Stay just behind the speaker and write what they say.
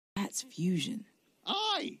That's fusion.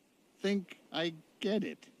 I think I get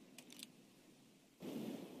it.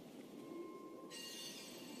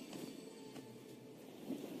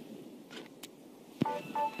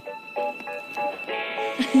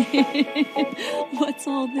 What's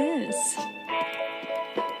all this?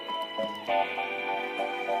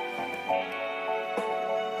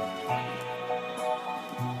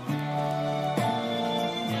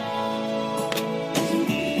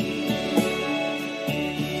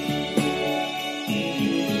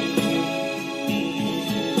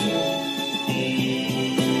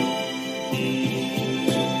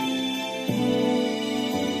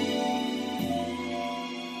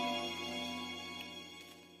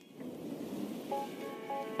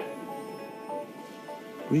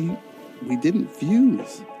 We didn't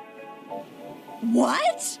fuse.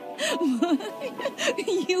 What?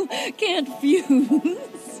 You can't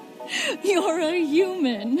fuse. You're a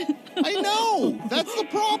human. I know! That's the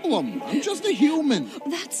problem! I'm just a human!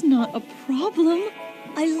 That's not a problem.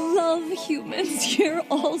 I love humans. You're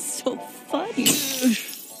all so funny.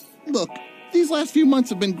 Look, these last few months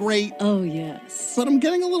have been great. Oh, yes. But I'm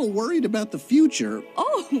getting a little worried about the future.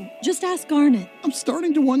 Oh, just ask Garnet. I'm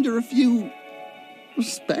starting to wonder if you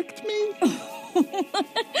respect me?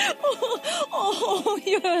 Oh,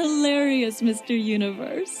 you're hilarious, Mr.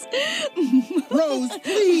 Universe. Rose,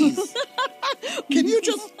 please! Can you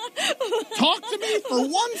just talk to me for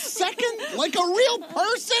 1 second like a real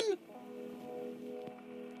person?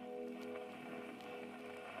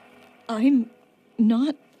 I'm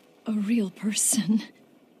not a real person.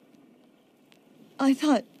 I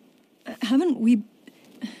thought, haven't we...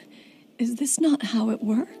 Is this not how it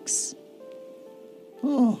works?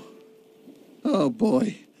 Oh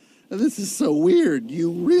boy. This is so weird.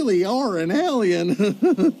 You really are an alien.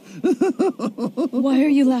 Why are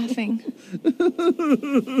you laughing?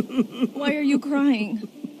 Why are you crying?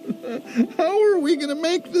 How are we going to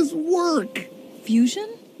make this work? Fusion?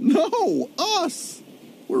 No, us.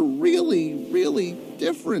 We're really, really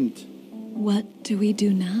different. What do we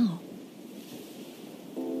do now?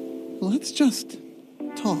 Let's just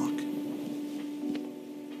talk.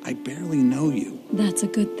 I barely know you. That's a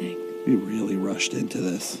good thing. We really rushed into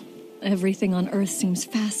this. Everything on Earth seems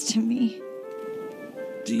fast to me.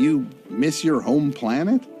 Do you miss your home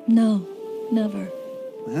planet? No, never.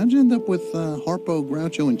 How'd you end up with Harpo,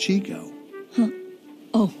 Groucho, and Chico? Huh.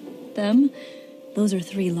 Oh, them? Those are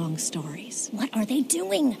 3 long stories. What are they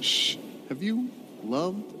doing? Shh. Have you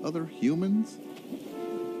loved other humans?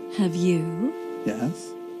 Have you?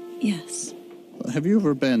 Yes. Yes. Have you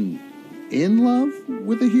ever been in love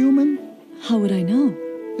with a human? How would I know?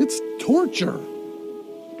 It's torture.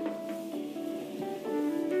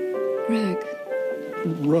 Greg.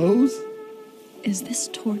 Rose? Is this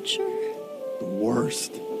torture? The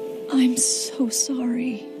worst. I'm so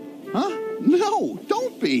sorry. Huh? No,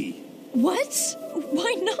 don't be. What?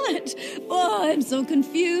 Why not? Oh, I'm so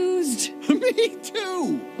confused. Me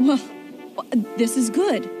too. Well, this is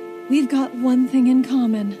good. We've got one thing in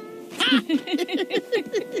common.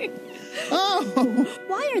 Oh.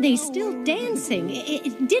 Why are they still dancing?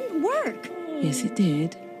 It didn't work. Yes, it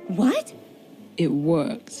did. What? It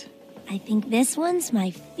worked. I think this one's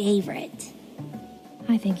my favorite.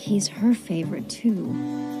 I think he's her favorite, too.